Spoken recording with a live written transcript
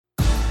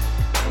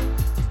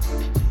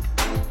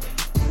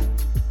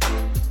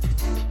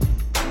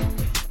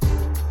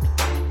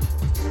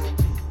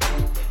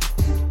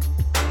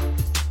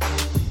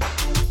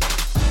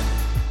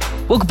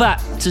Welcome back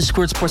to the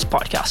Squared Sports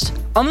Podcast.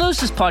 I'm the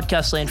host of this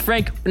podcast, Lane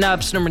Frank. We're now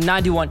episode number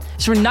 91.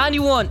 So we're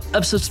 91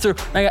 episodes through,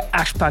 and I got an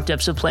action-packed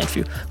episode playing for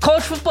you.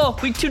 College football,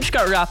 week 2 just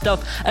got wrapped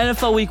up.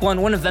 NFL week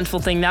 1, one eventful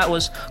thing that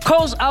was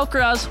Carlos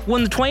Alcaraz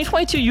won the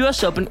 2022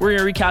 U.S. Open. We're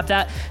going to recap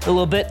that in a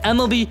little bit.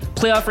 MLB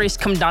playoff race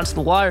coming down to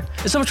the wire,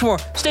 and so much more.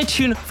 Stay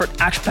tuned for an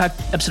action-packed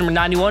episode number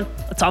 91.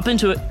 Let's hop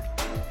into it.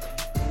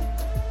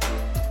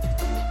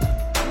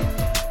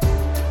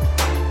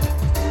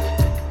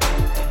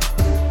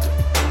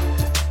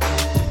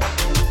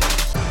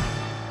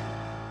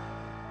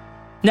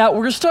 Now, we're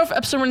going to start off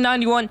episode number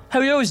 91, how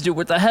we always do,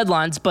 with the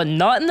headlines, but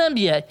not in the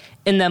NBA,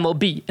 in the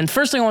MLB. And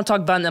first thing I want to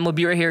talk about in the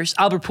MLB right here is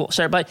Albert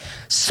Pujols, by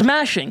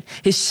smashing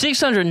his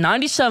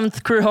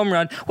 697th career home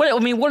run. What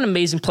an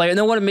amazing player, and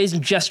then what an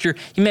amazing gesture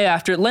he made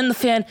after it. Letting the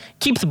fan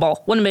keep the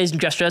ball. What an amazing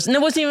gesture. And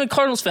it wasn't even a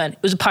Cardinals fan, it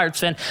was a Pirates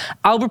fan.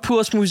 Albert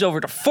Pujols moves over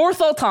to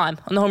 4th all time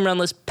on the home run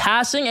list,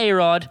 passing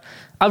A-Rod.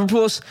 Albert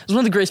Pujols is one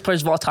of the greatest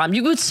players of all time.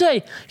 You could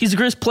say he's the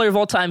greatest player of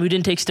all time who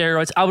didn't take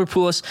steroids. Albert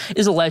Pujols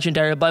is a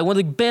legendary, by one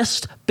of the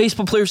best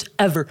baseball players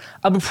ever.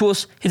 Albert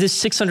Pujols hit his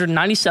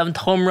 697th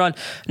home run.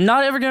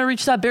 Not ever going to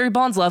reach that Barry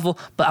Bonds level,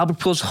 but Albert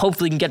Pujols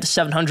hopefully can get to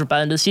 700 by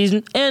the end of the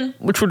season. And,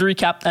 which would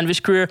recap the end of his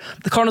career,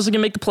 the Cardinals are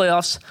going to make the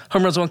playoffs.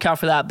 Home runs won't count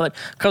for that, but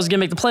Cardinals are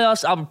going to make the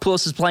playoffs. Albert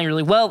Pujols is playing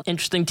really well.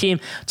 Interesting team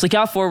to look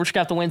out for. We're just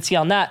going to have to wait and see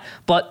on that.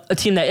 But a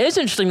team that is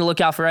interesting to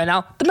look out for right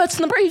now, the Mets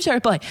and the Braves,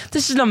 everybody.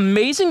 This is an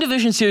amazing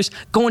division series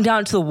going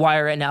down to the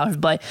wire right now,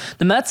 everybody.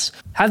 The Mets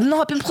have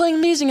not been playing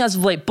amazing as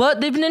of late,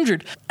 but they've been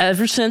injured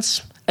ever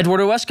since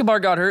Eduardo Escobar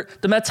got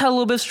hurt. The Mets had a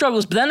little bit of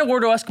struggles, but then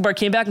Eduardo Escobar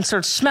came back and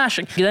started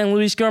smashing. And then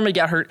Luis Guillorme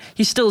got hurt.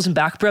 He still isn't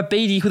back. Brett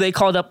Beatty, who they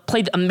called up,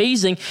 played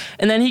amazing,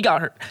 and then he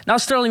got hurt. Now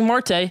Starling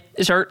Marte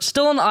is hurt,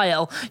 still on the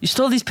IL. You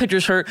still have these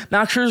pitchers hurt.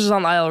 Max Scherzer's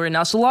on the IL right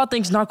now, so a lot of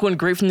things not going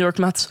great from the New York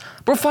Mets.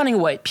 But we're finding a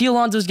way. Pete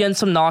Alonso's getting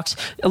some knocks.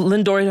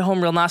 Lindor hit a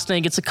home run last night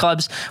against the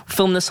Cubs. We're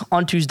filming this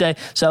on Tuesday,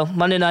 so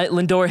Monday night,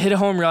 Lindor hit a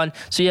home run.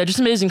 So yeah, just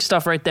amazing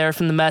stuff right there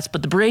from the Mets.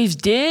 But the Braves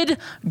did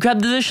grab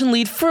the division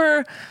lead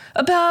for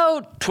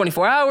about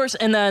 24 hours,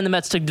 and then the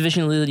Mets took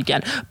division lead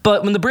again.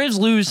 But when the Braves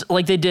lose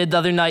like they did the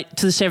other night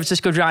to the San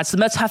Francisco Giants, the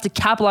Mets have to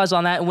capitalize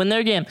on that and win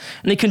their game,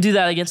 and they couldn't do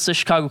that against the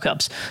Chicago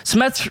Cubs. So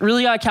Mets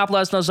really got to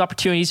capitalize on those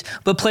opportunities,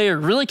 but a player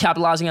really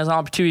capitalizing on those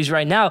opportunities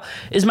right now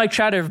is Mike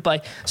Trout,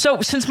 everybody.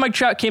 So since Mike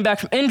Trout came back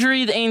from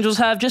injury, the Angels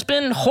have just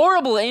been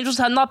horrible. The Angels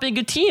have not been a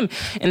good team,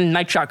 and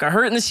Mike Trout got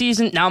hurt in the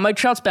season. Now Mike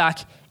Trout's back.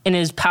 In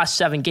his past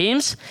 7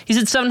 games, he's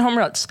hit 7 home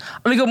runs.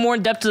 I'm going to go more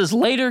in depth to this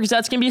later because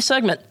that's going to be a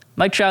segment.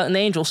 Mike Trout and the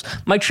Angels.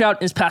 Mike Trout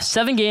in his past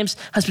 7 games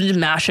has been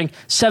mashing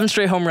 7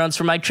 straight home runs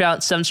for Mike Trout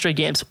in 7 straight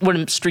games. What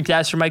a streak that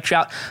is for Mike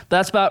Trout. But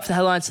that's about it for the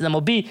headlines in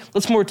MLB.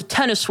 Let's move to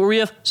tennis where we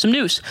have some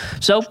news.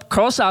 So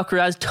Carlos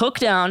Alcaraz took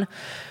down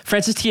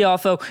Frances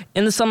Tiafoe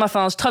in the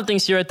semifinals. Tough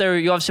things here right there.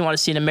 You obviously want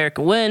to see an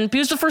American win. But he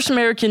was the first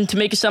American to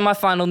make a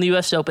semifinal in the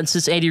U.S. Open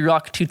since Andy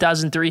Roddick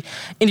 2003.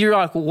 Andy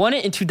Roddick won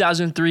it in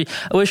 2003.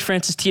 I wish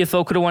Frances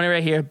Tiafoe could have won it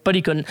right here, but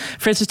he couldn't.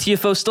 Frances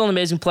Tiafoe is still an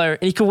amazing player,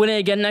 and he could win it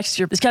again next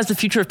year. This guy's the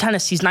future of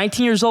tennis. He's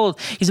 19 years old.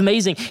 He's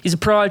amazing. He's a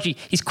prodigy.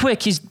 He's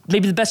quick. He's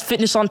maybe the best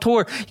fitness on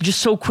tour. He's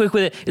just so quick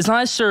with it. It's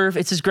not his serve.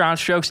 It's his ground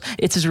strokes.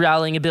 It's his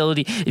rallying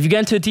ability. If you get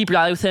into a deep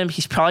rally with him,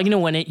 he's probably going to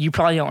win it. You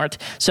probably aren't.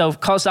 So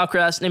Carlos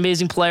Alcaraz, an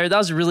amazing player. That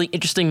was a really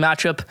interesting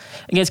matchup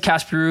against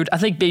Casper Ruud. I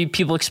think maybe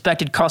people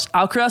expected Carlos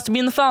Alcaraz to be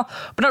in the final,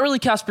 but not really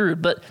Casper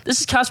Ruud. But this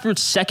is Casper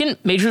Ruud's second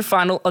major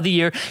final of the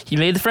year. He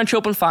made the French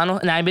Open final,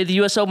 and now he made the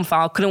U.S. Open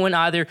final. Couldn't win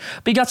either,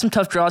 but he got some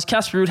tough draws.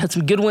 Casper Ruud had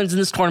some good wins in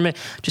this tournament,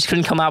 just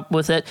couldn't come out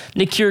with it.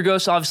 Nick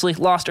Kyrgios obviously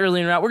lost early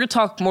in the round. We're going to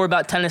talk more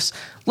about tennis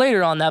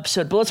later on the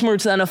episode, but let's move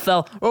to the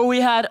NFL, where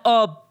we had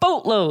a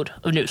boatload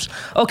of news.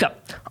 Okay.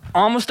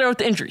 Almost there with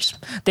the injuries.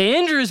 The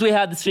injuries we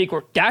had this week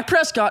were Dak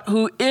Prescott,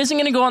 who isn't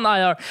going to go on the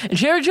IR, and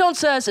Jerry Jones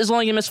says is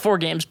only going to miss 4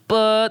 games,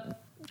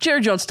 but Jerry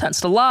Jones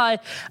tends to lie.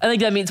 I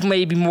think that means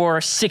maybe more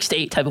 6 to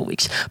 8 type of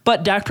weeks.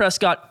 But Dak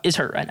Prescott is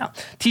hurt right now.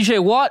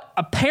 TJ Watt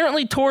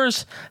apparently tore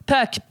his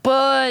pec,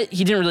 but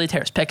he didn't really tear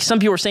his pec. Some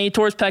people were saying he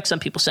tore his pec, some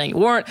people saying he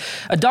weren't.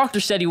 A doctor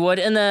said he would,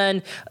 and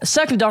then a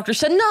second doctor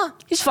said, no,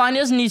 he's fine, he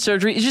doesn't need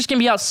surgery. He's just going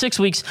to be out 6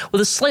 weeks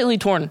with a slightly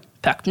torn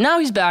pec. Now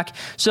he's back.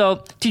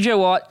 So TJ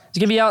Watt is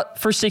going to be out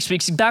for 6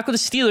 weeks. He's back with the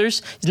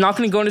Steelers. He's not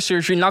going to go into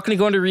surgery, not going to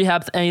go into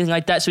rehab, anything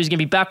like that. So he's going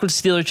to be back with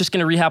the Steelers, just going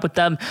to rehab with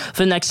them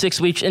for the next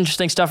 6 weeks.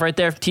 Interesting stuff right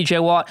there for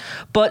TJ Watt.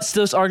 But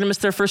Steelers are going to miss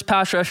their first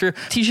pass rusher.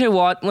 TJ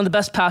Watt, one of the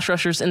best pass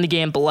rushers in the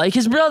game, but like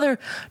his brother,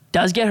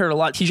 does get hurt a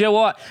lot. TJ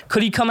Watt,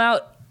 could he come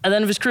out at the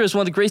end of his career as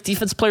one of the greatest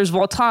defensive players of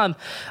all time?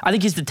 I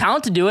think he's the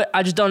talent to do it.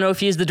 I just don't know if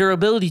he has the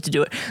durability to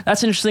do it.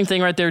 That's an interesting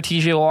thing right there,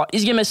 TJ Watt.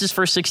 He's going to miss his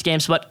first 6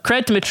 games, but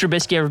credit to Mitch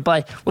Trubisky,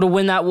 everybody. What a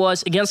win that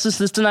was against the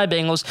Cincinnati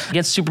Bengals,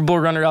 against Super Bowl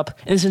runner-up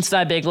in the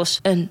Cincinnati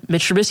Bengals. And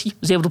Mitch Trubisky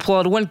was able to pull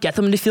out a win, get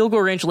them into field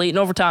goal range late in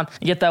overtime,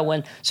 and get that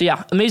win. So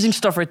yeah, amazing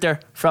stuff right there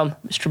from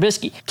Mitch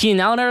Trubisky. Keenan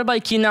Allen, everybody.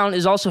 Keenan Allen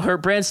is also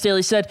hurt. Brandon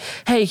Staley said,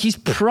 hey, he's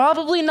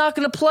probably not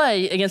going to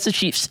play against the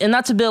Chiefs, and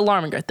that's a bit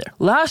alarming right there.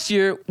 Last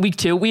year, week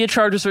 2, we had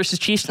Chargers versus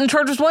Chiefs. Chiefs, and the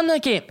Chargers won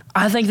that game.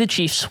 I think the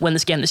Chiefs win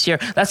this game this year.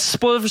 That's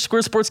spoiler for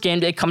Square Sports Game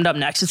Day coming up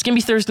next. It's going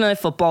to be Thursday Night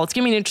Football. It's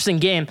going to be an interesting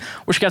game.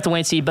 We're just going to have to wait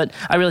and see, but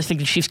I really think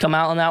the Chiefs come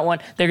out on that one.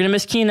 They're going to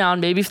miss Keenan Allen.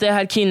 Maybe if they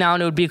had Keenan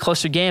Allen, it would be a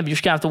closer game, but you're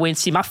just going to have to wait and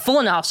see my full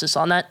analysis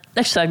on that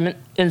next segment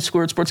in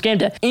Square Sports Game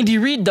Day. Andy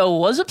Reid, though,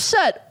 was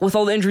upset with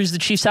all the injuries the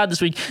Chiefs had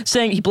this week,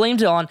 saying he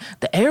blamed it on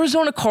the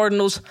Arizona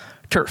Cardinals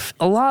turf.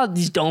 A lot of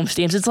these dome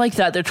stadiums, it's like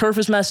that. Their turf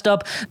is messed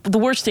up. But the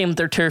worst thing with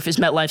their turf is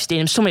MetLife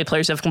Stadium. So many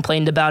players have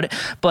complained about it.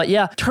 But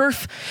yeah,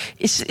 turf,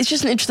 it's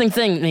just an interesting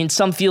thing. I mean,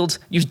 some fields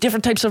use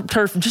different types of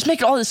turf. Just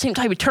make it all the same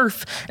type of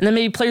turf, and then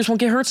maybe players won't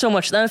get hurt so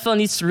much. The NFL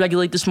needs to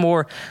regulate this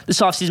more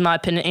this offseason, in my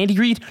opinion. Andy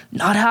Reid,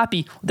 not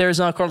happy with the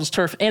Arizona Cardinals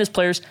turf and his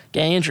players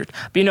getting injured.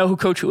 But you know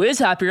who is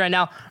happy right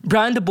now?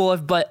 Brian Daboll,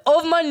 everybody.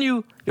 Of my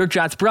New York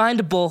Giants, Brian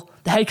Daboll,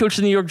 the head coach of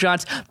the New York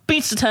Giants,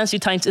 beats the Tennessee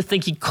Titans. I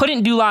think he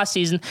couldn't do last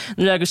season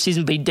in the regular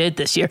season, but he did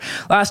this year.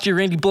 Last year,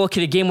 Randy Bullock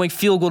hit a game-winning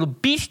field goal to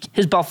beat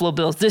his Buffalo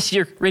Bills. This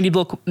year, Randy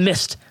Bullock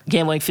missed a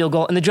game-winning field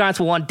goal, and the Giants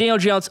will won. Daniel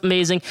Jones,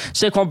 amazing.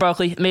 Saquon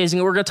Barkley,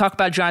 amazing. We're going to talk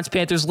about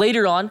Giants-Panthers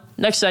later on,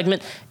 next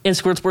segment in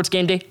Square Sports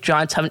Game Day.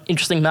 Giants have an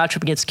interesting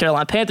matchup against the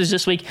Carolina Panthers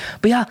this week.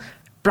 But yeah,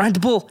 Brian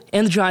Daboll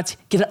and the Giants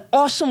get an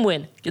awesome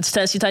win against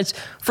Tennessee Titans.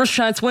 First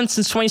Giants win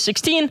since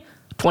 2016.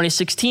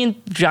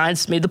 2016,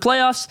 Giants made the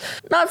playoffs.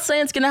 Not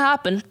saying it's going to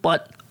happen,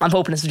 but I'm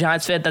hoping as a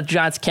Giants fan that the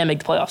Giants can make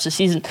the playoffs this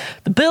season.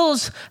 The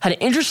Bills had an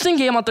interesting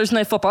game on Thursday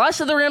Night Football. I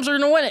said the Rams were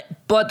going to win it,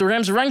 but the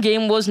Rams' run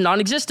game was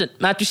non-existent.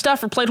 Matthew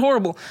Stafford played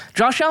horrible.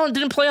 Josh Allen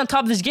didn't play on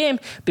top of his game,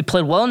 but he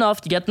played well enough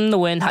to get them the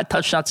win. Had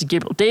touchdowns to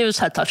Gabriel Davis,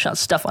 had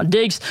touchdowns to Stephon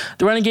Diggs.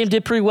 The running game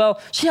did pretty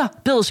well. So yeah,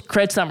 Bills,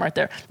 credit to them right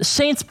there. The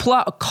Saints pull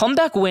out a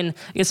comeback win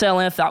against the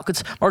Atlanta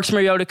Falcons. Marcus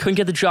Mariota couldn't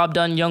get the job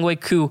done.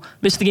 Younghoe Koo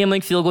missed the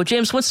game-winning field goal.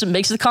 James Winston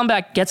makes the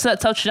comeback, gets that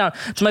touchdown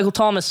to Michael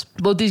Thomas.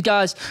 Both these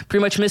guys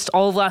pretty much missed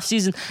all of last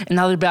season, and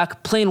now they're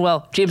back playing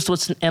well. James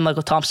Winston and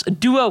Michael Thomas, a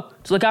duo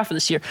to look out for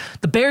this year.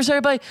 The Bears,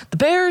 everybody. The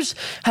Bears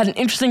had an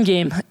interesting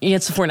game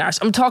against the 49ers.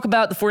 I'm going to talk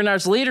about the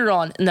 49ers later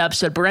on in the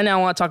episode, but right now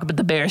I want to talk about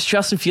the Bears.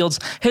 Justin Fields,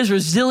 his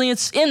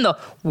resilience in the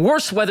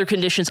worst weather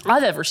conditions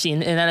I've ever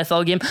seen in an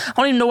NFL game. I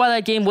don't even know why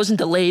that game wasn't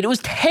delayed. It was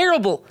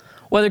terrible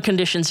weather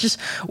conditions.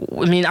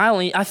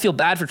 I feel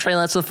bad for Trey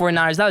Lance of the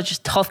 49ers. That was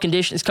just tough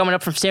conditions coming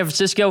up from San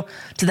Francisco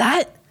to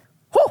that.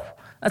 Whew.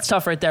 That's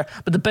tough right there.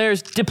 But the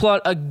Bears did pull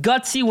out a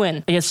gutsy win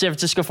against San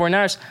Francisco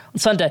 49ers on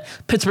Sunday.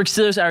 Pittsburgh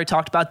Steelers, I already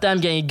talked about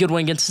them, getting a good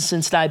win against the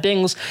Cincinnati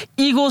Bengals.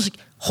 Eagles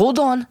hold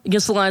on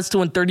against the Lions to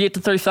win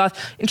 38-35.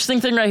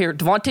 Interesting thing right here.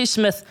 Devontae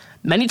Smith,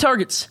 many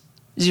targets,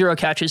 0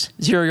 catches,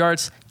 0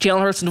 yards.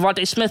 Jalen Hurts and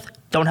Devontae Smith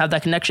don't have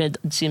that connection,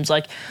 it seems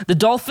like. The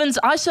Dolphins,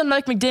 I said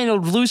Mike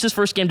McDaniel would lose his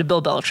first game to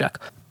Bill Belichick.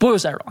 Boy,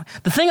 was that wrong.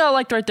 The thing I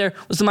liked right there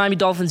was the Miami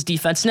Dolphins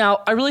defense.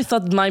 Now, I really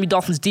thought the Miami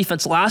Dolphins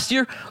defense last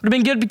year would have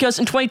been good because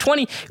in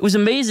 2020, it was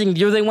amazing. The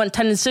year they went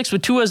 10-6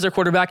 with Tua as their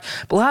quarterback.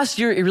 But last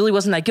year, it really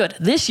wasn't that good.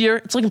 This year,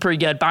 it's looking pretty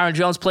good. Byron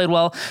Jones played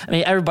well.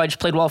 Everybody just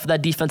played well for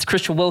that defense.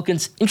 Christian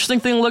Wilkins, interesting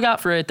thing to look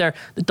out for right there.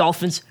 The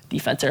Dolphins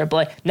defense,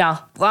 everybody.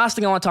 Now, last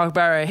thing I want to talk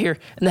about right here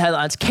in the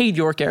headlines, Cade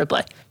York,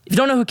 everybody. If you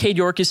don't know who Cade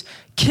York is,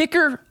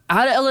 kicker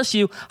out of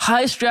LSU,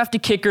 highest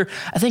drafted kicker,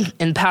 I think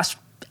in the past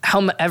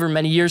however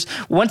many years,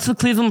 went to the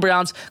Cleveland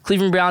Browns.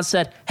 Cleveland Browns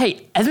said,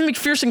 hey, Evan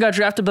McPherson got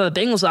drafted by the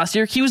Bengals last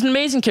year. He was an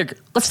amazing kicker.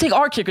 Let's take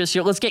our kicker this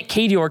year. Let's get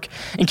Cade York.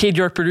 And Cade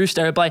York produced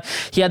everybody.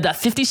 He had that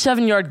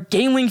 57-yard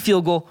game-winning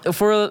field goal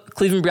for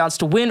Cleveland Browns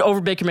to win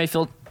over Baker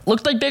Mayfield.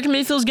 Looked like Baker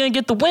Mayfield was going to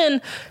get the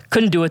win.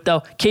 Couldn't do it,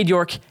 though. Cade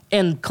York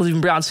and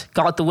Cleveland Browns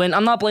got the win.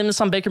 I'm not blaming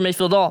this on Baker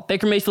Mayfield at all.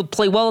 Baker Mayfield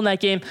played well in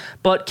that game,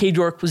 but Cade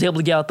York was able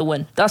to get out the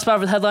win. That's about it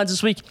for the headlines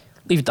this week.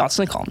 Leave your thoughts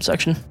in the comment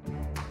section.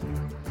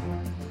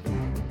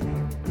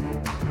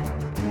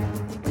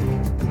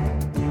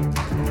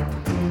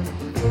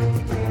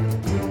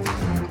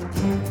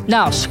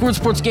 Now, Square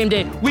Sports Game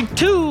Day, Week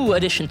 2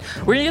 edition.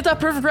 We're going to get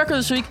that perfect record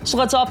this week, so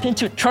let's opt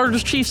into it.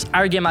 Chargers, Chiefs. I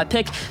already get my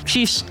pick.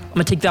 Chiefs, I'm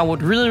going to take that one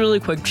really, really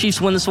quick. Chiefs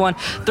win this one,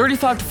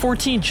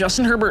 35-14.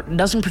 Justin Herbert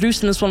doesn't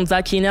produce in this one with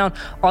that Keenan Allen.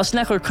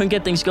 Austin Eckler couldn't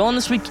get things going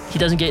this week. He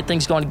doesn't get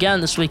things going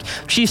again this week.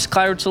 Chiefs,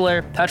 Clyde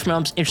Edwards-Helaire, Patrick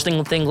Mahomes,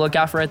 interesting thing to look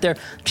out for right there.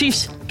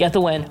 Chiefs get the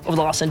win over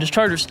the Los Angeles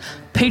Chargers.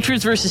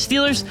 Patriots versus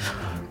Steelers.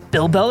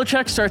 Bill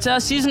Belichick starts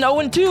out season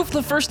 0-2 for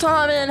the first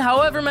time in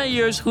however many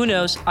years. Who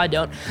knows? I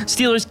don't.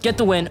 Steelers get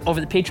the win over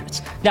the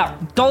Patriots. Now,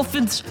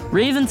 Dolphins,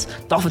 Ravens.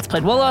 Dolphins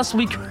played well last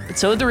week, but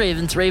so did the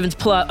Ravens. Ravens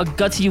pull out a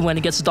gutsy win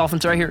against the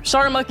Dolphins right here.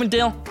 Sorry, Mike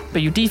McDaniel,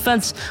 but your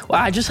defense,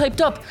 well, I just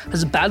hyped up,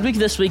 has a bad week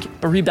this week,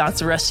 but rebounds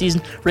the rest of the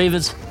season.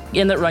 Ravens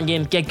in that run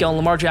game, get going.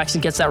 Lamar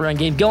Jackson gets that run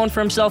game going for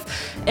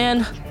himself,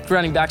 and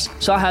running backs.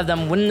 So I have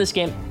them winning this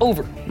game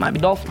over Miami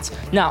Dolphins.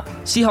 Now,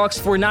 Seahawks,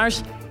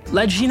 49ers.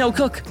 Let Geno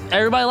cook.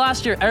 Everybody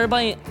last year,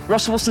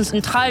 Russell Wilson's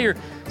entire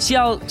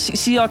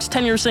Seahawks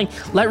tenure saying,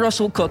 let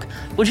Russell cook.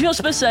 Well, Geno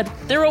Smith said,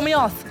 they wrote me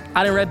off.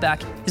 I didn't write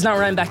back. He's not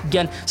writing back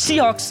again.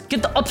 Seahawks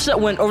get the upset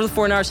win over the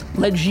 49ers.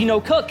 Let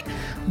Geno cook.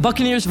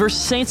 Buccaneers versus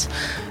Saints.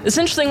 This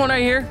interesting one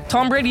right here.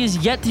 Tom Brady is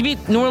yet to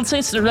beat New Orleans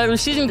Saints in the regular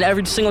season.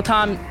 Every single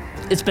time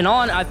it's been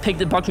on. I've picked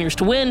the Buccaneers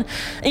to win.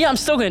 And yeah, I'm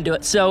still going to do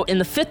it. So in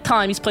the 5th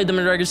time he's played them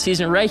in the regular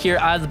season right here,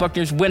 I have the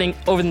Buccaneers winning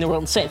over the New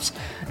Orleans Saints.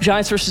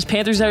 Giants versus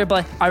Panthers,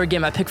 everybody. Our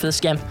game I picked for this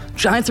game.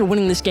 Giants are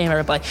winning this game,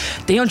 everybody.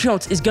 Daniel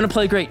Jones is going to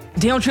play great.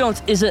 Daniel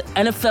Jones is an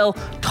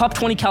NFL top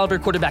 20 caliber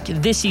quarterback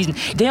this season.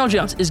 Daniel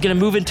Jones is going to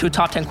move into a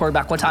top 10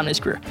 quarterback one time in his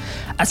career.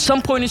 At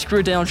some point in his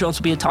career, Daniel Jones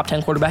will be a top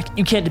 10 quarterback.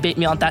 You can't debate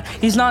me on that.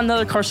 He's not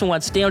another Carson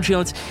Wentz. Daniel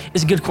Jones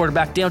is a good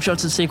quarterback. Daniel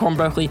Jones and Saquon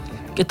Barkley.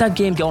 Get that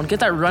game going. Get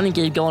that running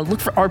game going.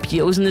 Look for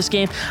RPOs in this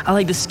game. I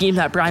like the scheme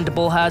that Brian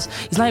DeBull has.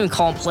 He's not even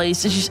calling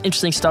plays. It's just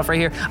interesting stuff right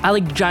here. I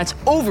like the Giants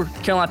over the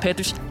Carolina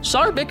Panthers.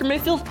 Sorry, Baker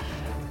Mayfield.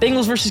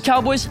 Bengals versus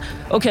Cowboys.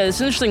 Okay, this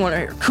is an interesting one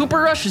right here.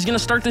 Cooper Rush is going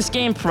to start this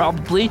game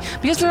probably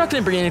because they're not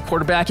going to bring in a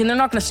quarterback, and they're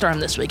not going to start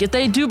him this week. If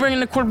they do bring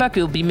in a quarterback,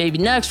 it'll be maybe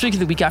next week or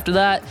the week after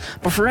that.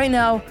 But for right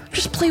now,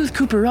 just play with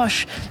Cooper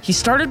Rush. He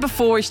started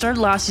before. He started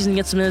last season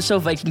against the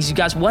Minnesota Vikings. You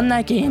guys won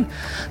that game.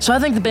 So I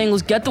think the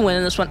Bengals get the win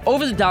in this one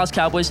over the Dallas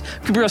Cowboys.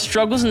 Cooper Rush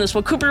struggles in this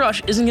one. Cooper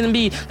Rush isn't going to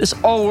be this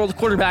all-world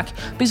quarterback,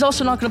 but he's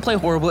also not going to play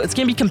horrible. It's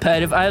going to be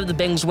competitive. I have the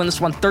Bengals win this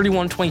one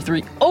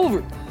 31-23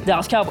 over the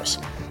Dallas Cowboys.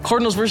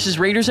 Cardinals versus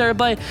Raiders,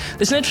 everybody.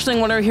 There's an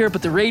interesting one right here,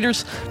 but the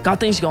Raiders got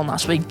things going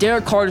last week.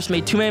 Derek Carr just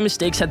made too many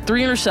mistakes, had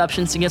 3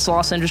 interceptions against the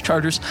Los Angeles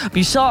Chargers. But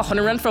you saw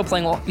Hunter Renfrow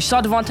playing well. You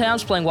saw Devontae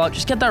Adams playing well.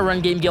 Just get that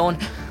run game going.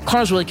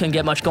 Cardinals really couldn't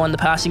get much going in the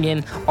passing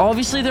game.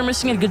 Obviously, they're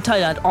missing a good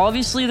tight end.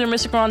 Obviously, they're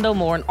missing Rondale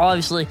Moore. And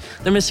obviously,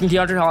 they're missing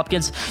DeAndre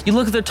Hopkins. You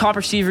look at their top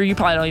receiver, you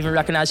probably don't even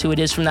recognize who it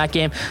is from that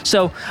game.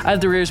 So I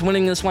have the Raiders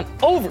winning this one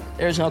over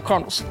the Arizona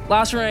Cardinals.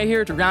 Last one right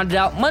here to round it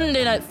out.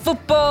 Monday Night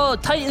Football,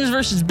 Titans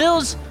versus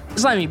Bills.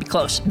 It's not even be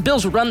close.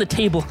 Bills run the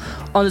table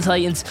on the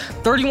Titans.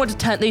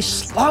 31-10. They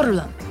slaughter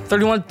them.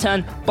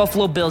 31-10.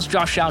 Buffalo Bills.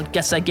 Josh Allen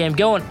gets that game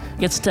going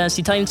against the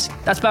Tennessee Titans.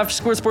 That's about for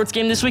Square Sports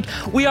game this week.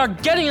 We are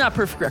getting that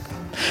perfect record.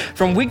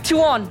 From week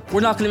 2 on,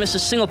 we're not going to miss a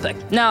single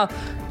pick. Now,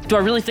 do I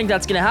really think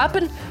that's going to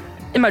happen?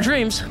 In my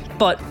dreams,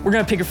 but we're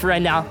going to pick it for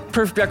right now.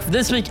 Perfect record for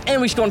this week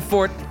and weeks going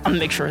forward. I'm going to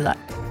make sure of that.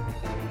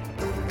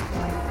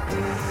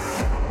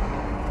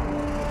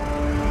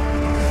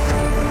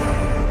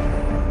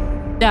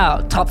 Now,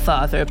 top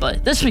 5, everybody.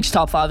 This week's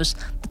top 5 is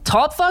the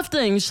top 5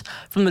 things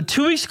from the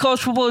 2 weeks of college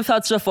football we've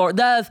had so far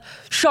that have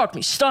shocked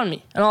me, stunned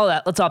me, and all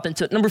that. Let's hop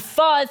into it. Number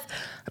 5,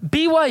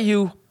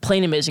 BYU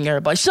playing amazing,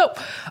 everybody. So,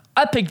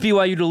 I picked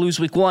BYU to lose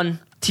week 1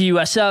 to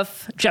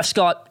USF, Jeff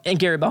Scott, and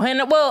Gary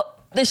Bohanna. Well,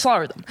 they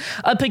slaughtered them.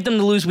 I picked them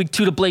to lose week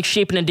 2 to Blake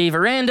Shapen and Dave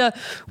Aranda.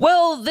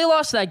 Well, they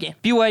lost that game.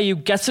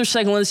 BYU gets their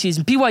second win of the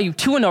season. BYU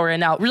 2-0 right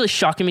now. Really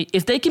shocking me.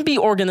 If they can beat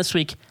Oregon this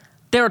week,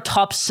 they're a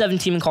top 7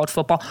 team in college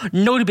football.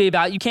 No debate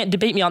about it. You can't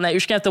debate me on that. You're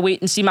just going to have to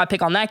wait and see my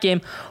pick on that game.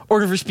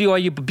 Oregon versus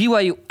BYU. But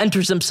BYU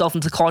enters themselves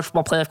into the college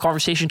football playoff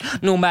conversation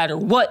no matter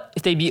what.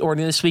 If they beat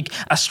Oregon this week,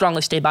 I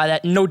strongly stay by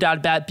that. No doubt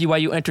about it.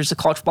 BYU enters the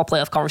college football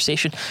playoff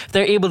conversation. If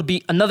they're able to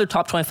beat another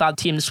top 25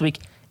 team this week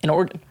in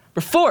Oregon.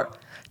 Number 4,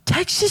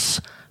 Texas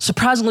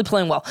surprisingly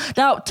playing well.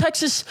 Now,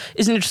 Texas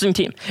is an interesting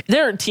team.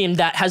 They're a team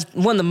that has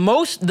one of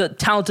the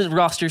talented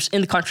rosters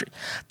in the country.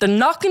 They're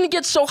not going to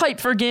get so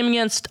hyped for a game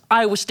against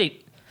Iowa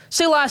State.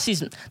 Say last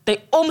season,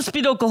 they almost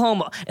beat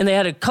Oklahoma, and they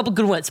had a couple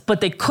good wins,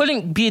 but they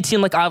couldn't beat a team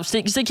like Iowa State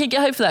because they can't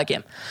get hyped for that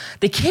game.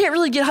 They can't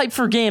really get hyped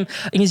for a game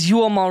against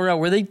UL Monroe,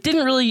 where they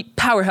didn't really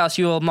powerhouse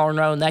UL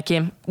Monroe in that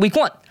game week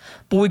 1.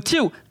 But week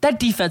 2, that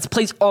defense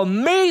plays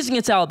amazing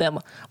against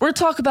Alabama. We're going to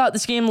talk about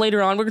this game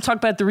later on. We're going to talk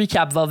about the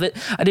recap of it.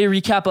 I did a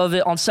recap of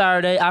it on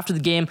Saturday after the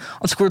game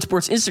on Squared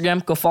Sports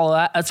Instagram. Go follow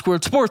that at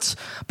Squared Sports.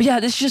 But yeah,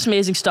 this is just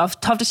amazing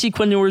stuff. Tough to see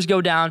Quinn Ewers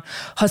go down.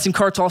 Hudson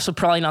Cart's also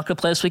probably not going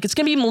to play this week. It's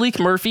going to be Malik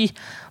Murphy.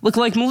 Look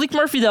like Malik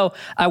Murphy, though,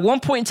 at one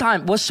point in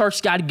time, was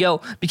Sark's got to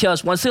go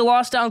because once they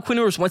lost down Quinn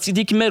Ewers, once he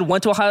decommitted,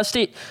 went to Ohio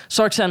State,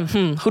 Sark said,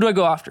 who do I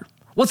go after?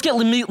 Let's get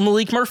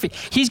Malik Murphy.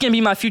 He's going to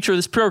be my future of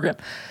this program.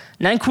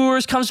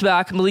 Nanquers comes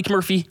back. Malik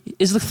Murphy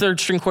is the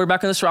 3rd-string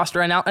quarterback on this roster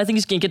right now. I think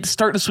he's going to get the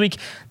start this week.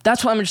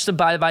 That's why I'm interested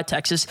by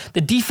Texas.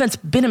 The defense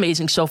been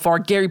amazing so far.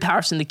 Gary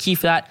Patterson, the key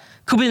for that.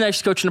 Could be the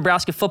next coach in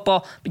Nebraska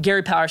football, but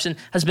Gary Patterson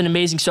has been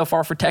amazing so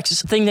far for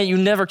Texas. A thing that you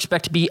never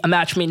expect to be a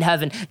match made in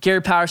heaven.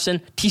 Gary Patterson,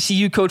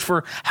 TCU coach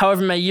for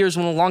however many years,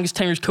 one of the longest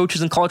tenured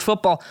coaches in college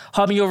football,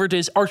 hopping over to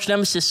his arch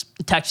nemesis,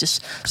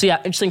 Texas. So yeah,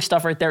 interesting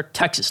stuff right there,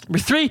 Texas. Number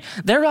 3,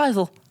 their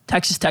rival,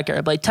 Texas Tech,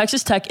 everybody.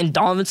 Texas Tech and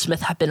Donovan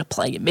Smith have been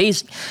playing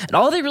amazing. And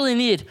all they really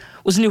needed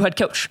was a new head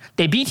coach.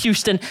 They beat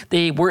Houston.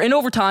 They were in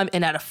overtime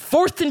and had a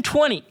 4th and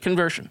 20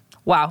 conversion.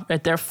 Wow,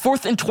 right there.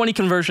 4th and 20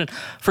 conversion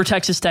for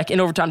Texas Tech in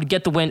overtime to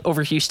get the win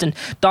over Houston.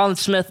 Donovan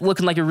Smith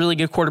looking like a really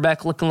good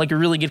quarterback, looking like a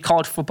really good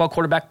college football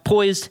quarterback,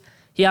 poised.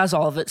 He has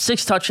all of it.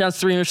 6 touchdowns,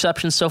 3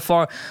 interceptions so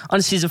far on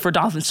the season for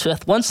Donovan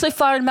Smith. Once they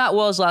fired Matt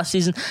Wells last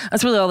season,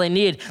 that's really all they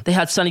needed. They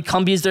had Sonny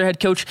Cumbie as their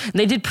head coach, and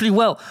they did pretty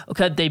well.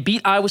 Okay, they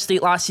beat Iowa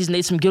State last season. They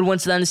had some good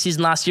wins at the end of the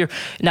season last year.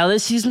 Now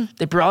this season,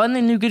 they brought in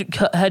a new good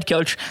head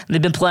coach, and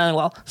they've been playing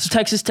well. So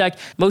Texas Tech,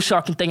 most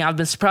shocking thing I've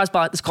been surprised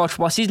by this college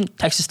football season,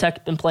 Texas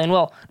Tech been playing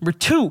well. Number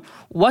 2,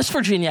 West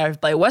Virginia,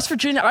 everybody. West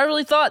Virginia, I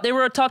really thought they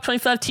were a top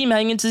 25 team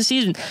heading into the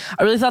season.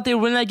 I really thought they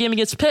would win that game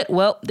against Pitt.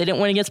 Well, they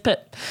didn't win against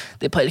Pitt.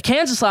 They played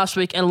Kansas last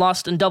week and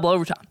lost in double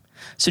overtime.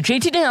 So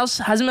JT Daniels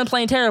hasn't been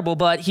playing terrible,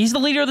 but he's the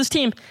leader of this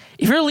team.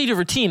 If you're a leader of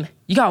a team,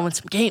 you got to win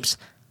some games.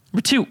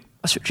 Number 2,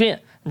 West Virginia.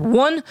 Number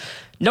 1,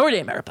 Notre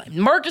Dame, everybody.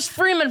 Marcus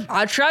Freeman,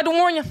 I tried to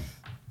warn you.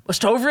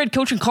 Most overrated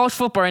coach in college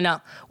football right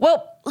now.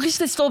 Well, at least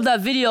they still have that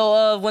video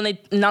of when they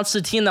announced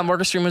the team that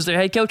Marcus Freeman was their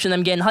head coach and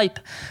them getting hype.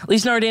 At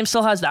least Notre Dame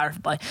still has that,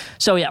 everybody.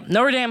 So, yeah,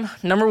 Notre Dame,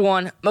 number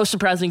 1, most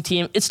surprising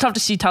team. It's tough to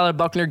see Tyler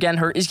Buchner getting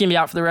hurt. He's going to be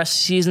out for the rest of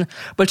the season.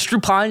 But it's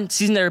Drew Pine,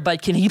 season there, everybody.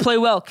 Can he play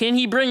well? Can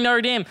he bring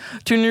Notre Dame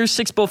to a New Year's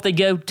Six Bowl if they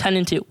go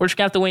 10-2? We're just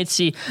going to have to wait and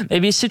see.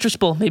 Maybe a Citrus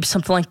Bowl, maybe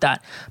something like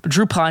that. But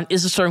Drew Pine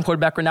is the starting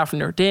quarterback right now for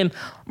Notre Dame.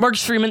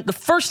 Marcus Freeman, the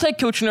first head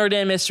coach in Notre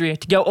Dame history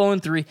to go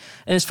 0-3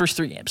 in his first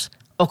 3 games.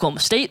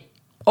 Oklahoma State,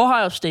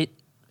 Ohio State,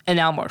 and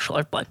now Marshall,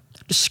 everybody.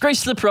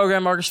 Disgrace to the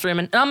program, Marcus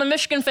Freeman. And I'm a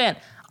Michigan fan.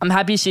 I'm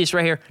happy to see this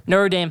right here.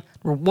 Notre Dame,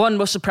 number 1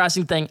 most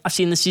surprising thing I've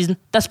seen this season.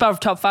 That's about our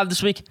top 5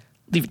 this week.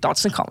 Leave your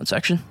thoughts in the comment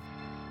section.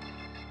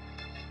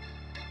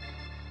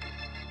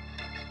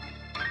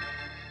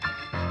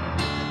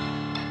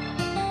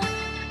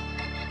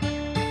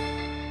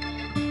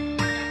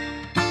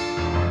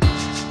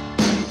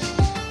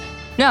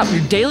 Now,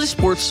 your daily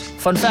sports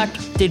fun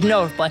fact. Did you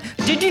know, everybody?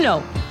 Did you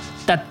know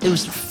that it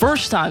was the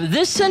first time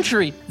this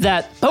century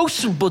that both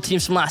Super Bowl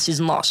teams from last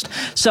season lost?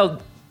 So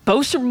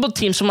both Super Bowl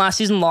teams from last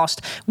season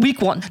lost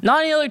week 1.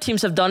 Not any other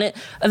teams have done it.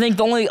 I think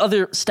the only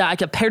other stat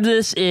compared to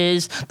this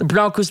is the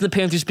Broncos and the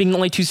Panthers being the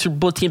only 2 Super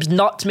Bowl teams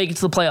not to make it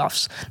to the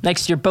playoffs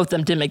next year. Both of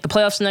them didn't make the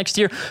playoffs next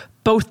year.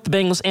 Both the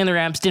Bengals and the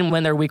Rams didn't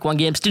win their week 1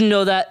 games. Didn't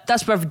know that.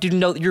 That's perfect. Didn't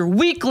know your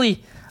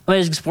weekly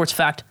amazing sports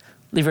fact.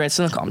 Leave your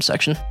answer in the comment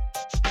section.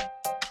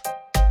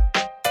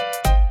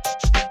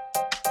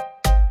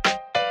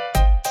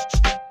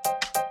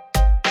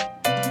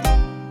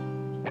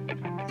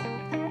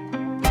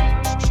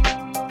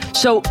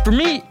 So, for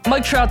me,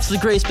 Mike Trout's the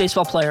greatest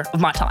baseball player of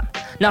my time.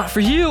 Now,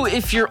 for you,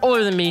 if you're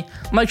older than me,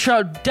 Mike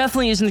Trout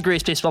definitely isn't the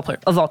greatest baseball player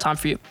of all time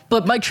for you.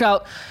 But Mike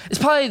Trout is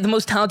probably the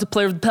most talented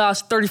player of the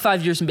past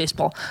 35 years in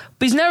baseball.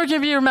 But he's never going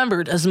to be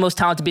remembered as the most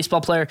talented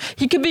baseball player.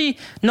 He could be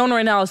known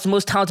right now as the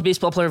most talented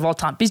baseball player of all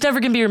time. But he's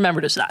never going to be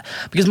remembered as that.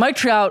 Because Mike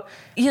Trout,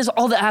 he has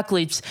all the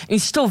accolades, and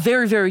he's still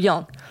very, very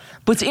young.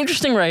 But it's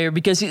interesting right here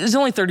because he's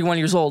only 31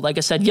 years old, like I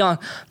said, young.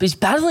 But he's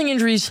battling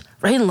injuries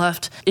right and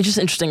left. It's just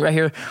interesting right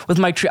here with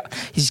Mike Trout.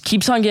 He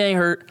keeps on getting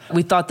hurt.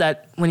 We thought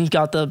that when he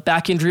got the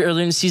back injury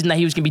earlier in the season that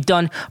he was going to be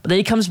done. But then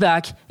he comes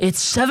back. It's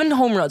 7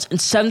 home runs in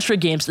 7 straight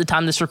games at the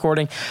time of this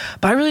recording.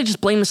 But I really just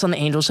blame this on the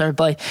Angels,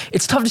 everybody.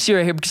 It's tough to see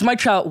right here because Mike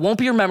Trout won't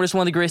be remembered as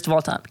one of the greatest of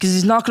all time because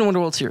he's not going to win a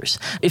World Series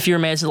if he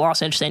remains a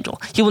Los Angeles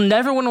Angel. He will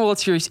never win a World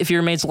Series if he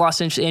remains a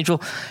Los Angeles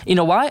Angel. You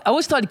know why? I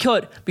always thought he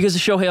could because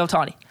of Shohei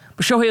Ohtani.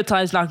 But Shohei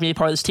Ohtani is not going to be a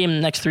part of this team in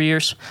the next 3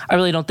 years. I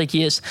really don't think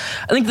he is.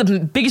 I think the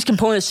biggest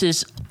component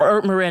is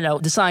Art Moreno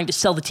deciding to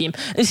sell the team.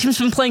 And this team's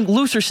been playing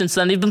looser since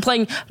then. They've been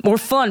playing more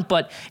fun.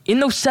 But in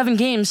those 7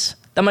 games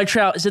that Mike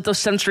Trout is at those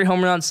 7 straight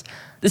home runs,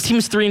 this team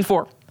is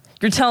 3-4.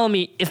 You're telling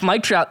me if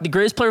Mike Trout, the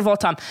greatest player of all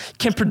time,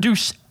 can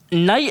produce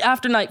night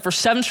after night for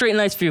 7 straight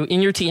nights for you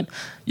in your team,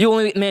 you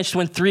only managed to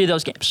win 3 of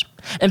those games.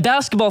 In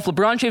basketball, if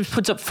LeBron James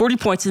puts up 40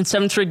 points in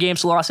 7 straight games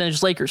to the Los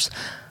Angeles Lakers,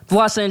 the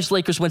Los Angeles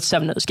Lakers win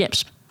 7 of those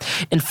games.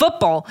 In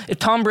football, if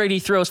Tom Brady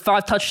throws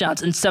 5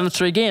 touchdowns in 7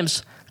 straight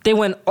games, they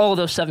win all of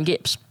those 7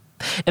 games.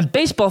 In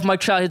baseball, if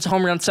Mike Trout hits a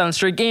home run in 7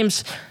 straight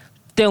games,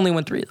 they only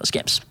win 3 of those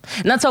games.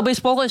 And that's how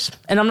baseball is.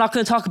 And I'm not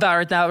going to talk about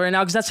it right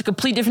now because that's a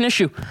complete different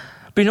issue.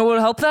 But you know what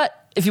would help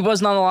that? If he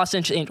wasn't on the Los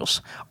Angeles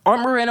Angels. Art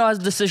Moreno has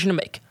a decision to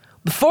make.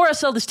 Before I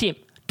sell this team,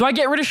 do I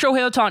get rid of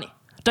Shohei Ohtani?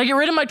 Do I get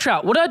rid of Mike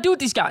Trout? What do I do with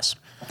these guys?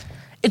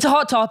 It's a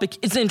hot topic.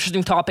 It's an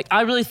interesting topic.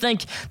 I really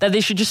think that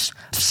they should just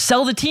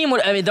sell the team.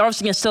 I mean, they're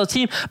obviously going to sell the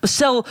team, but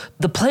sell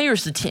the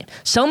players of the team.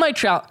 Sell Mike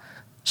Trout,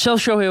 sell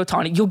Shohei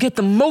Ohtani. You'll get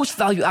the most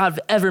value out of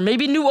it ever.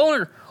 Maybe a new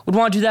owner would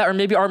want to do that, or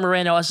maybe Art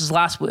Moreno, as his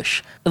last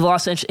wish, the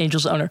Los Angeles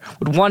Angels owner,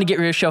 would want to get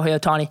rid of Shohei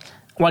Ohtani,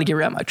 want to get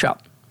rid of Mike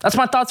Trout. That's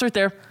my thoughts right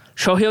there.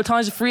 Shohei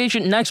Ohtani is a free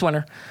agent next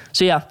winter.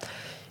 So, yeah,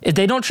 if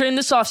they don't trade him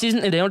this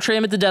offseason, if they don't trade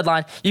him at the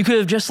deadline, you could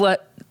have just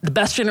let the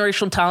best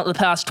generational talent of the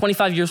past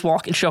 25 years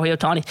walk in Shohei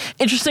Ohtani.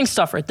 Interesting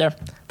stuff right there.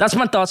 That's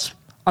my thoughts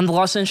on the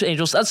Los Angeles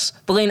Angels. That's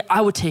the lane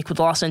I would take with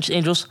the Los Angeles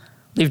Angels.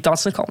 Leave your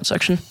thoughts in the comment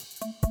section.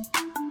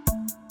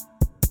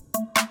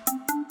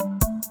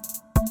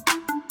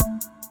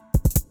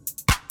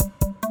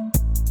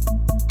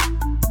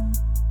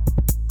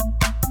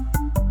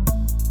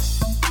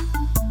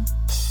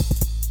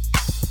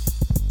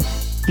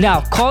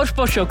 Now, College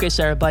Football Showcase,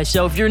 everybody.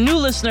 So if you're a new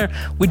listener,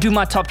 we do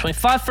my top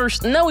 25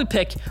 first, and then we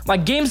pick my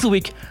games of the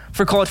week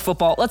for college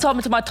football. Let's hop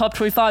into my top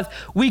 25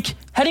 week,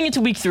 heading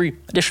into week 3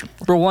 edition.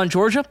 Number 1,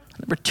 Georgia.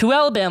 Number 2,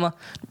 Alabama.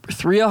 Number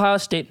 3, Ohio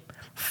State.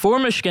 Number 4,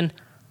 Michigan.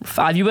 Number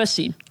 5,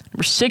 USC.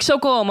 Number 6,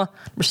 Oklahoma.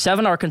 Number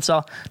 7,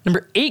 Arkansas.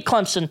 Number 8,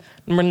 Clemson.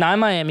 Number 9,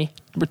 Miami.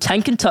 Number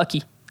 10,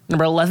 Kentucky.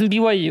 Number 11,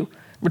 BYU.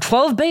 Number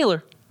 12,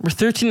 Baylor. Number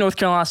 13, North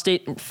Carolina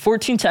State. Number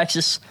 14,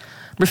 Texas.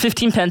 Number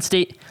 15, Penn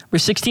State. Number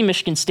 16,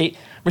 Michigan State.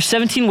 Number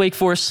 17, Wake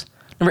Forest.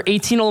 Number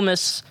 18, Ole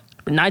Miss.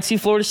 Number 19,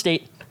 Florida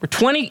State. Number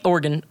 20,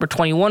 Oregon. Number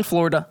 21,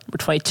 Florida. Number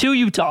 22,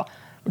 Utah.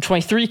 Number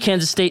 23,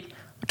 Kansas State.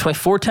 Number Number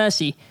 24,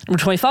 Tennessee.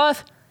 Number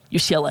 25,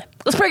 UCLA.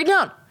 Let's break it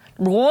down.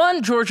 Number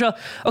 1, Georgia.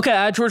 Okay,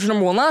 I had Georgia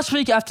number 1 last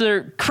week after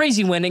their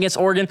crazy win against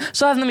Oregon,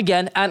 so I have them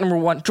again at number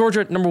 1.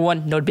 Georgia, number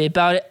 1, no debate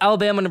about it.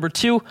 Alabama, number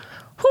 2.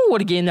 Whew,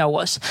 what a game that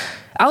was.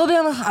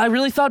 Alabama, I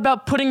really thought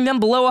about putting them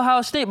below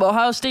Ohio State, but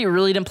Ohio State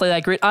really didn't play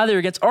that great either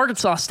against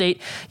Arkansas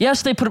State.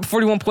 Yes, they put up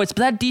 41 points,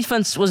 but that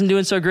defense wasn't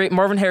doing so great.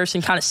 Marvin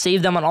Harrison kind of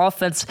saved them on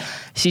offense.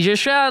 CJ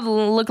Stroud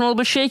looking a little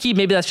bit shaky.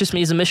 Maybe that's just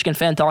me as a Michigan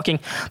fan talking.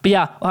 But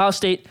yeah, Ohio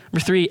State,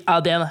 number 3,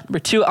 Alabama. Number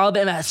 2,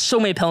 Alabama has so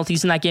many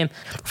penalties in that game.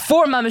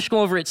 4, my Michigan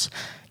favorites.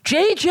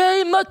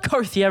 J.J.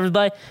 McCarthy,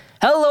 everybody.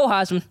 Hello,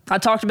 Heisman. I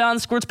talked about it on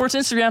the Squirt Sports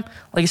Instagram.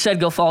 Like I said,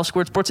 go follow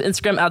Squirt Sports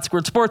Instagram at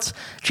Squirt Sports.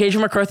 J.J.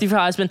 McCarthy for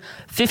Heisman.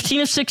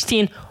 15 of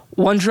 16,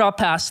 1 drop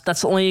pass.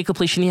 That's the only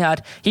completion he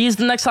had. He is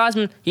the next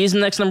Heisman. He is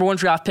the next number 1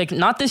 draft pick.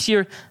 Not this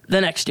year,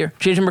 the next year.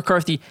 J.J.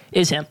 McCarthy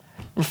is him.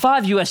 Number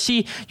 5,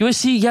 USC.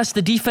 USC, yes,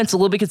 the defense is a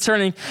little bit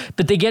concerning,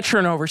 but they get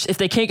turnovers. If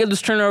they can't get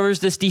those turnovers,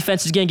 this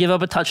defense is going to give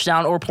up a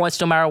touchdown or points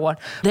no matter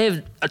what. They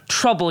have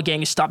trouble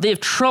getting a stop. They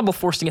have trouble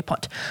forcing a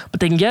punt, but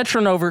they can get a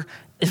turnover.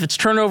 If it's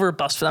turnover or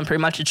bust for them, pretty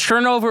much. It's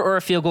turnover or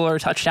a field goal or a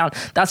touchdown.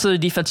 That's how the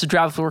defensive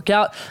drive will work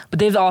out. But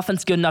they have the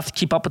offense good enough to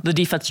keep up with the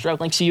defense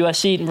struggling. So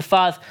USC, number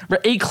 5.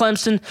 Number 8,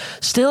 Clemson.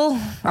 Still,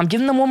 I'm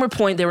giving them one more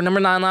point. They were number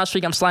 9 last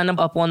week. I'm sliding them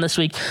up 1 this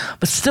week.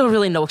 But still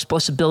really no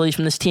explosibility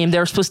from this team. They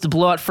were supposed to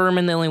blow out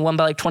Furman. They only won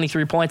by like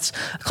 23 points.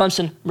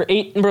 Clemson, number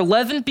 8. Number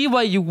 11,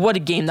 BYU. What a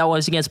game that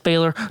was against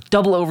Baylor.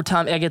 Double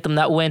overtime. I get them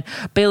that win.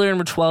 Baylor,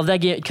 number 12. That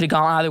game could have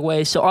gone either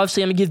way. So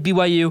obviously I'm going to give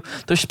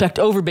BYU the respect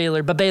over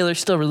Baylor. But Baylor's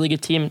still a really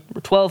good team.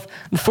 Number 12.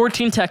 Number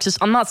 14, Texas.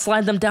 I'm not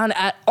sliding them down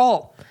at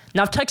all.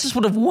 Now, if Texas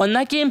would have won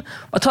that game,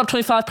 my top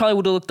 25 probably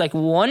would have looked like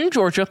 1,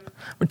 Georgia,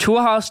 number 2,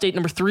 Ohio State,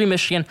 number 3,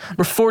 Michigan,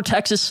 number 4,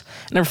 Texas,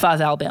 and number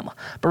 5, Alabama.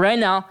 But right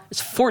now,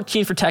 it's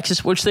 14 for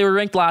Texas, which they were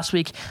ranked last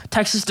week.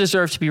 Texas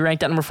deserves to be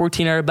ranked at number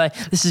 14, everybody.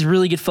 This is a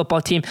really good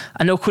football team.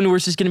 I know Quinn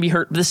Ewers is going to be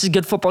hurt, but this is a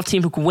good football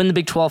team who can win the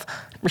Big 12.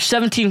 Number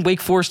 17,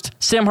 Wake Forest.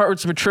 Sam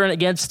Hartwood's maturing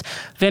against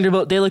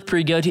Vanderbilt. They look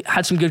pretty good. He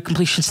had some good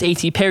completions to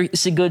A.T. Perry.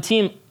 This is a good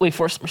team. Wake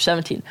Forest, number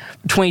 17.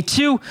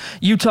 22,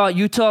 Utah.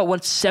 Utah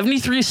went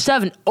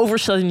 73-7 over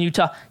Southern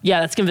Utah. Yeah,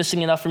 that's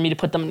convincing enough for me to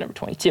put them at number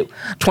 22.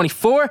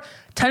 24,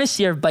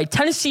 Tennessee, everybody.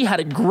 Tennessee had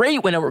a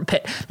great win over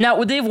Pitt. Now,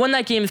 would they have won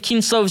that game if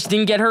Keaton Slovis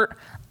didn't get hurt?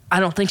 I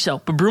don't think so.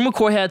 But Brew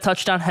McCoy had a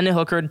touchdown. Hendon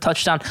Hooker had a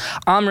touchdown.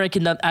 I'm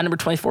ranking them at number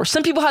 24.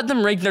 Some people had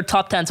them ranked in their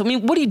top 10. So, I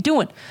mean, what are you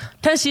doing?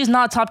 Tennessee is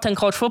not a top 10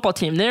 college football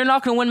team. They're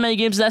not going to win many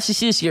games in the SEC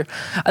this year.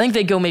 I think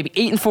they go maybe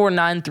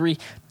 8-4, 9-3.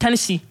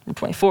 Tennessee, number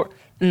 24.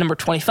 And number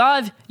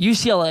 25,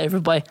 UCLA,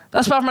 everybody.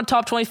 That's about my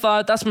top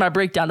 25. That's my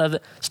breakdown of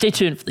it. Stay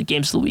tuned for the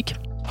games of the week.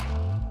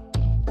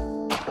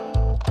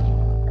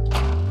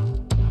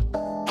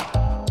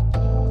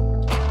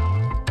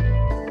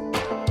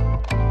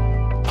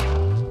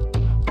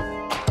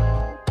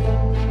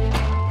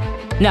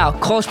 Now,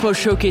 College Pro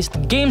Showcase, the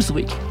games of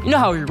the week. You know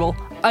how we roll.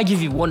 I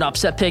give you one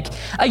upset pick.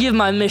 I give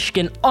my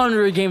Michigan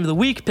honorary game of the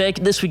week pick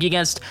this week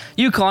against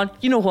UConn.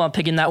 You know who I'm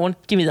picking that one.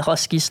 Give me the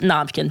Huskies. Nah,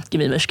 I'm kidding. Give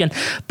me the Michigan.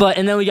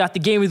 And then we got the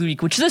game of the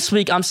week, which this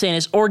week I'm saying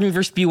is Oregon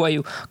versus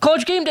BYU.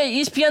 College Game Day,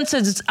 ESPN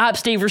says it's App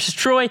State versus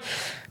Troy.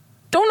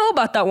 Don't know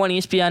about that one,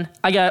 ESPN.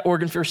 I got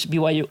Oregon versus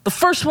BYU. The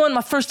first one,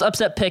 my first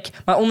upset pick,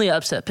 my only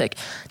upset pick,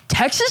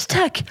 Texas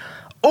Tech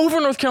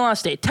over North Carolina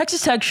State.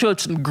 Texas Tech showed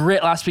some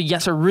grit last week.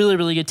 Yes, a really,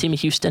 really good team in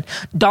Houston.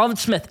 Donovan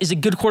Smith is a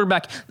good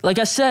quarterback. Like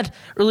I said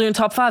earlier in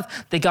top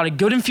 5, they got a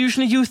good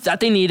infusion of youth that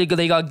they needed.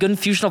 They got a good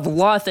infusion of a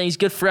lot of things,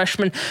 good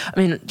freshmen. I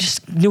mean,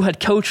 just new head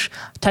coach.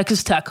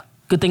 Texas Tech,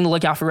 good thing to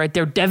look out for right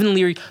there. Devin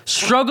Leary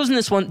struggles in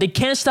this one. They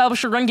can't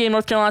establish a run game,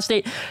 North Carolina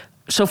State,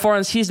 so far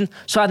in the season.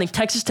 So I think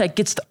Texas Tech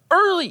gets the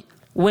early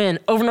win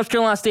over North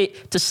Carolina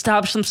State to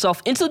establish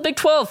themselves into the Big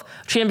 12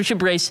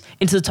 championship race,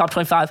 into the top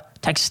 25.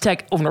 Texas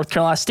Tech over North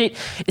Carolina State.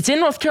 It's in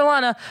North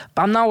Carolina,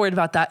 but I'm not worried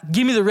about that.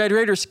 Give me the Red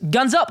Raiders.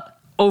 Guns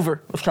up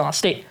over North Carolina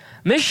State.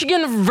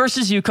 Michigan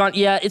versus UConn.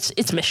 Yeah,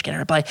 it's Michigan,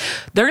 everybody.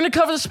 They're going to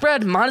cover the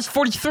spread, minus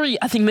 43.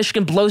 I think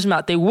Michigan blows them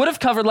out. They would have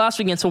covered last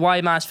week against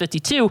Hawaii, minus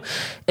 52,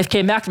 if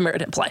Cade McNamara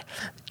didn't play.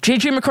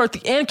 J.J.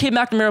 McCarthy and Cade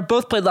McNamara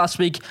both played last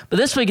week, but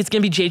this week it's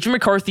going to be J.J.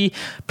 McCarthy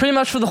pretty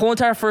much for the whole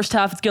entire first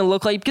half. It's going to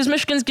look like, because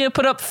Michigan's going to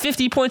put up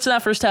 50 points in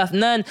that first half,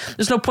 and then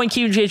there's no point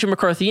keeping J.J.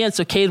 McCarthy in,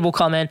 so Cade will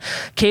come in.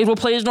 Cade will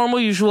play as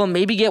normal usual,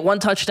 maybe get one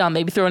touchdown,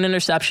 maybe throw an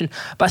interception,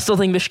 but I still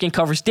think Michigan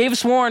covers.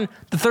 Davis Warren,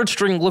 the third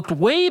string, looked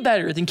way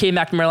better than Cade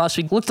McNamara last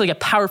week. Looked like a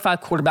Power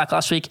 5 quarterback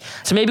last week.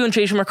 So maybe when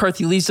J.J.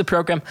 McCarthy leads the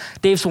program,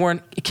 Davis Warren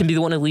can be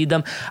the one to lead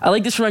them. I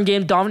like this run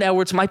game. Donovan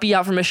Edwards might be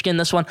out for Michigan in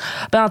this one,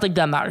 but I don't think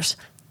that matters.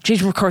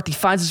 J.J. McCarthy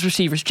finds his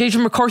receivers. J.J.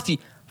 McCarthy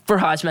for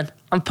Heisman.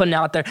 I'm putting it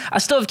out there. I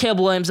still have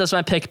Caleb Williams. That's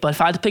my pick. But if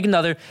I had to pick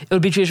another, it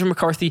would be J.J.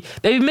 McCarthy.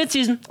 Maybe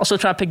midseason, also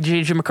try to pick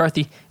J.J.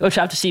 McCarthy. We'll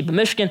have to see. But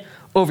Michigan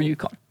over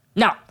UConn.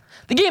 Now,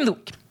 the game of the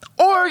week.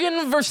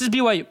 Oregon versus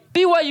BYU.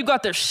 BYU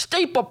got their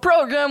staple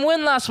program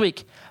win last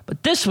week.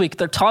 But this week,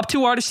 their top 2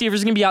 wide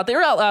receivers are going to be out. They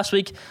were out last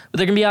week, but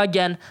they're going to be out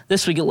again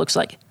this week, it looks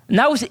like. And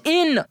that was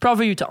in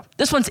Provo, Utah.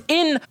 This one's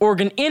in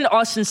Oregon, in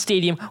Austin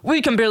Stadium, where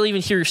you can barely even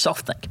hear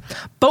yourself think.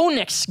 Bo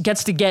Nix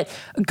gets to get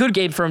a good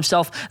game for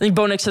himself. I think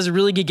Bo Nix has a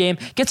really good game,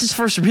 gets his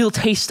first real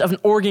taste of an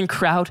Oregon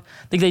crowd.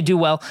 I think they do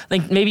well. I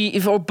think maybe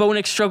if Bo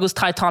Nix struggles,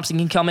 Ty Thompson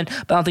can come in,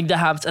 but I don't think that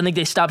happens. I think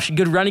they establish a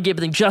good running game.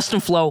 I think Justin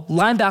Flo,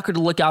 linebacker to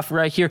look out for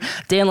right here.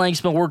 Dan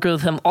Lang's been working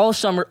with him all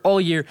summer, all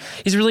year.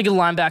 He's a really good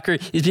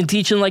linebacker. He's been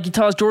teaching like he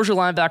taught his Georgia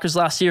linebackers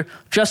last year.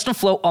 Justin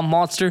Flo, a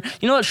monster.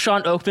 You know that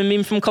Sean Oakman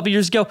meme from a couple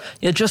years ago?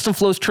 Yeah, Justin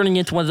Flo's turning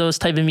into one of those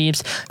type of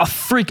memes. A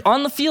freak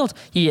on the field,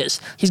 he is.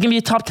 He's going to be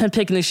a top 10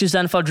 pick in this year's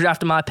NFL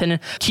draft, in my opinion.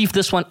 Keep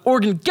this one.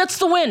 Oregon gets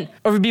the win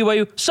over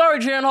BYU. Sorry,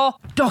 Jaron Hall.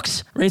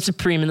 Ducks reign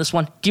supreme in this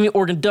one. Give me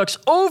Oregon Ducks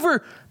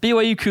over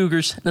BYU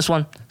Cougars in this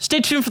one.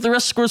 Stay tuned for the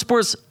rest of Score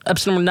Sports.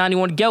 Episode number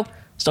 91 to go.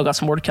 Still got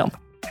some more to come.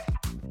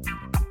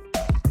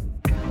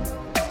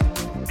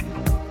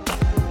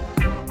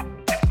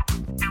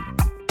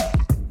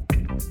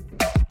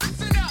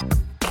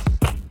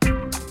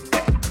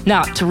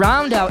 Now, to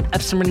round out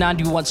episode number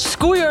 91,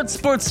 Schoolyard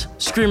Sports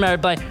Scream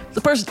Everybody, the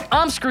person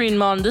I'm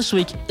screaming on this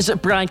week is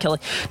Brian Kelly.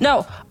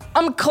 Now,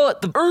 I'm going to call it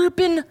the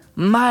Urban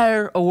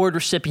Meyer Award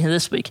recipient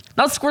this week.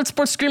 Not Squirt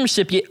Sports Scream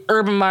recipient,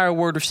 Urban Meyer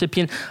Award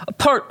recipient, a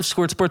part of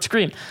Squirt Sports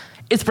Scream.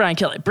 It's Brian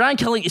Kelly. Brian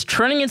Kelly is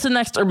turning into the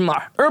next Urban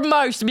Meyer. Urban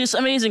Meyer used to be this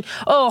amazing,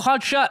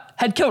 hotshot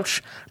head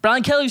coach.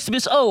 Brian Kelly used to be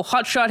this,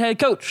 hotshot head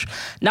coach.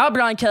 Now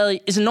Brian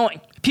Kelly is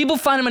annoying. People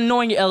find him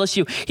annoying at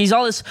LSU. He's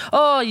all this,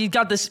 you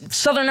got this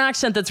Southern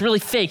accent that's really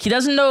fake. He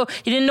didn't know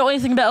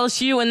anything about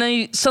LSU, and then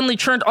he suddenly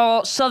turned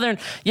all Southern,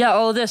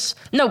 all of this.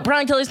 No,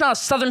 Brian Kelly's not a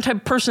Southern type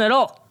of person at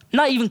all.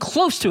 Not even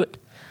close to it.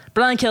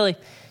 Brian Kelly,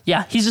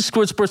 he's a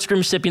Squirt Sports Scream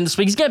recipient this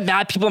week. He's getting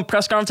mad at people in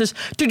press conferences.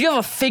 Dude, you have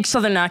a fake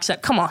Southern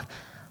accent. Come on.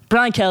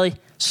 Brian Kelly,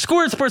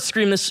 Squirt Sports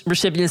Scream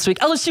recipient this week.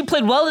 LSU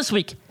played well this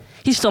week.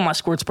 He's still my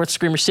Squirt Sports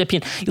Scream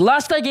recipient. You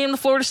lost that game to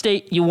Florida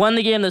State. You won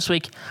the game this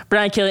week.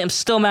 Brian Kelly, I'm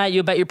still mad at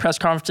you about your press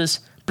conferences.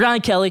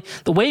 Brian Kelly,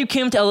 the way you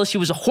came to LSU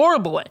was a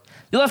horrible way.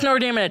 You left Notre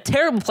Dame in a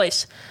terrible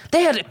place.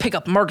 They had to pick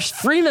up Marcus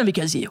Freeman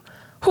because of you.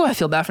 I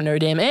feel bad for Notre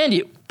Dame and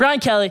you. Brian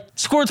Kelly,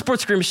 Squirt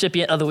Sports Scream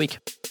recipient of the week.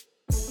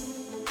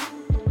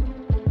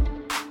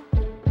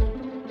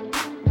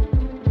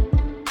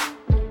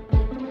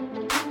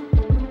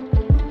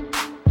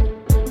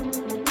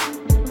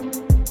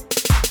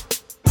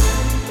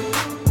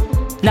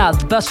 Now,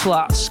 the best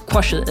last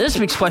question, this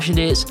week's question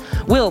is,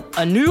 will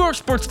a New York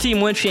sports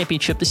team win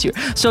championship this year?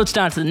 So it's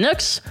down to the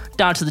Knicks,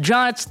 down to the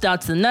Giants, down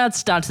to the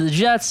Nets, down to the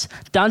Jets,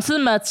 down to the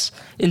Mets,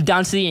 and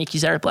down to the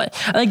Yankees every play.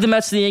 I think the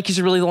Mets and the Yankees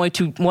are really the only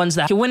two ones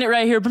that can win it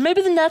right here, but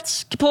maybe the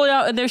Nets can pull it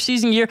out in their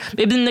season year.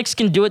 Maybe the Knicks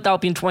can do it. That'll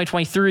be in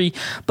 2023,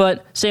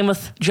 but same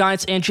with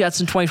Giants and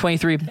Jets in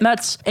 2023.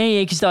 Mets and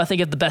Yankees, though, I think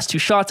have the best two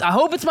shots. I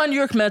hope it's my New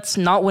York Mets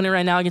not winning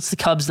right now against the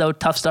Cubs, though.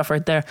 Tough stuff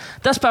right there.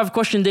 That's part of the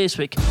question this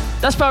week.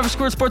 That's part of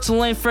Squirt Sports and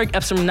Lane Frick,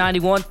 episode number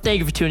 91. Thank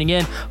you for tuning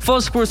in. Follow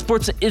Squirt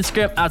Sports on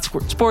Instagram at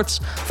Squirt Sports.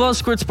 Follow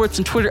Squirt Sports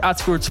on Twitter at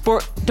Squirt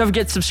Sport. Don't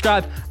forget to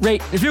subscribe,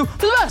 rate, review for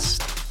the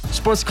best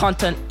sports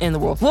content in the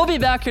world. We'll be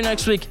back here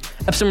next week,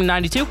 episode number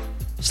 92.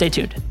 Stay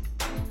tuned.